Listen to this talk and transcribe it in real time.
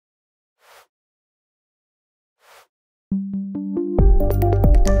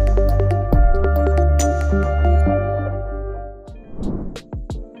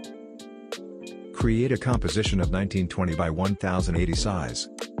Create a composition of 1920 by 1080 size.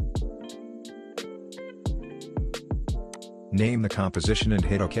 Name the composition and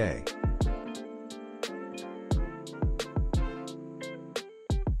hit OK.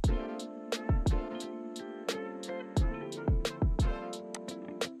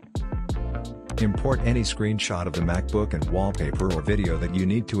 Import any screenshot of the MacBook and wallpaper or video that you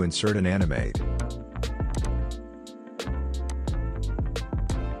need to insert and animate.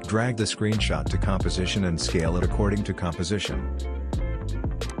 Drag the screenshot to composition and scale it according to composition.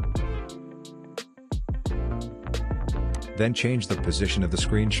 Then change the position of the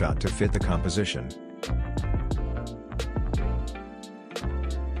screenshot to fit the composition.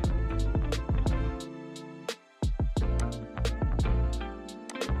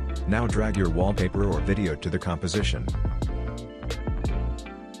 Now drag your wallpaper or video to the composition.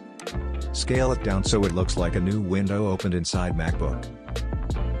 Scale it down so it looks like a new window opened inside MacBook.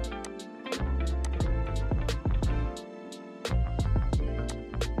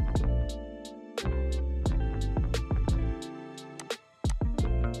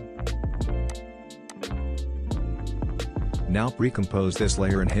 Now pre-compose this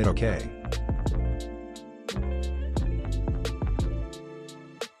layer and hit OK.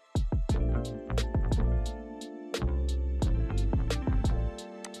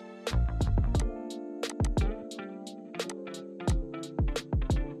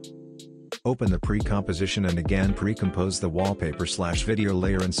 Open the pre-composition and again pre-compose the wallpaper/video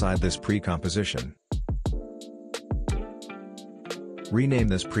layer inside this pre-composition. Rename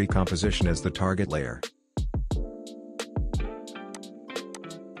this pre-composition as the target layer.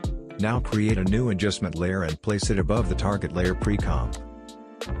 Now create a new adjustment layer and place it above the target layer pre-comp.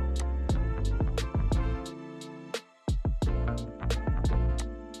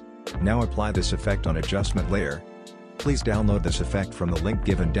 Now apply this effect on adjustment layer. Please download this effect from the link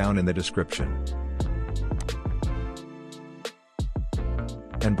given down in the description.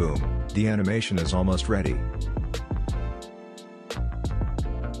 And boom, the animation is almost ready.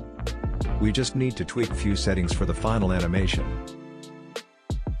 We just need to tweak few settings for the final animation.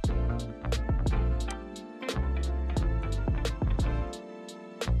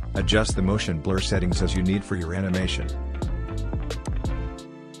 Adjust the motion blur settings as you need for your animation.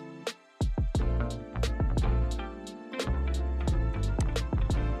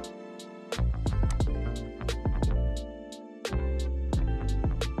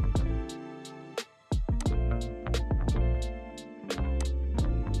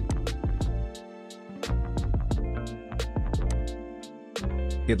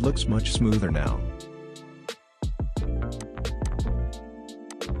 It looks much smoother now.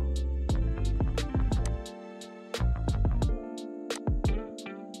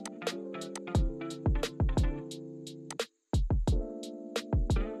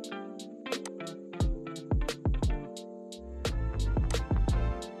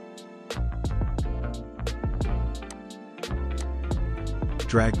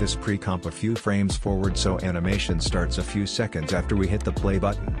 Drag this pre-comp a few frames forward so animation starts a few seconds after we hit the play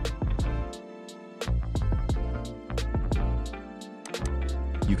button.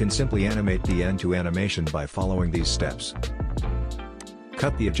 You can simply animate the end-to animation by following these steps.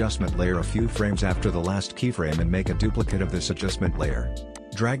 Cut the adjustment layer a few frames after the last keyframe and make a duplicate of this adjustment layer.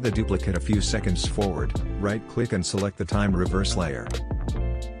 Drag the duplicate a few seconds forward, right-click and select the time reverse layer.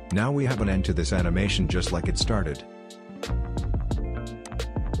 Now we have an end to this animation just like it started.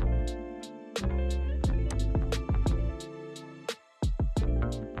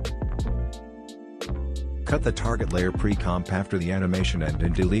 Cut the target layer pre-comp after the animation end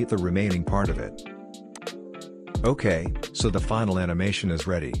and delete the remaining part of it. Okay, so the final animation is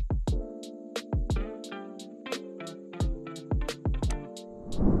ready.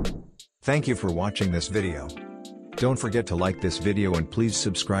 Thank you for watching this video. Don't forget to like this video and please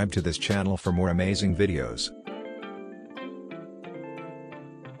subscribe to this channel for more amazing videos.